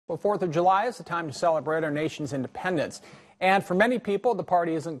Well, 4th of July is the time to celebrate our nation's independence. And for many people, the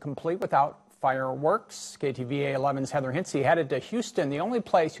party isn't complete without fireworks. KTVA 11's Heather Hinsey headed to Houston, the only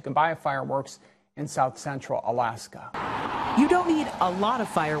place you can buy fireworks in South Central Alaska. You don't need a lot of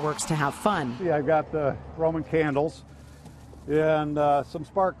fireworks to have fun. Yeah, I've got the Roman candles and some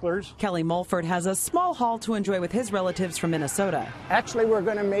sparklers. Kelly Mulford has a small haul to enjoy with his relatives from Minnesota. Actually, we're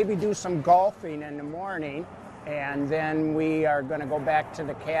going to maybe do some golfing in the morning, and then we are going to go back to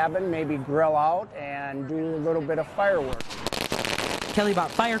the cabin, maybe grill out and do a little bit of fireworks. Kelly bought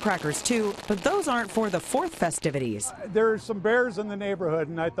firecrackers too, but those aren't for the 4th festivities. There's some bears in the neighborhood,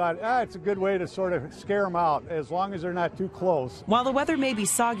 and I thought, it's a good way to sort of scare them out, as long as they're not too close. While the weather may be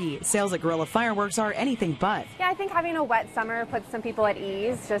soggy, sales at Gorilla Fireworks are anything but. Yeah, I think having a wet summer puts some people at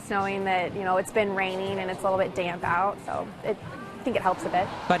ease, just knowing that, it's been raining and it's a little bit damp out, so I think it helps a bit.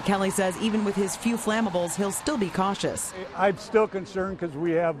 But Kelly says even with his few flammables, he'll still be cautious. I'm still concerned because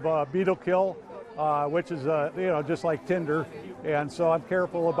we have beetle kill, which is, just like tinder, and so I'm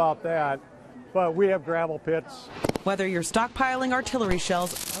careful about that. But we have gravel pits. Whether you're stockpiling artillery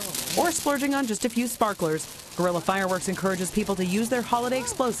shells or splurging on just a few sparklers, Gorilla Fireworks encourages people to use their holiday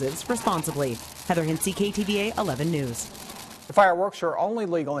explosives responsibly. Heather Hinsey, KTVA 11 News. The fireworks are only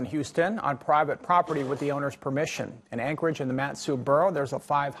legal in Houston on private property with the owner's permission. In Anchorage and the Mat-Su Borough, there's a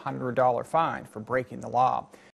 $500 fine for breaking the law.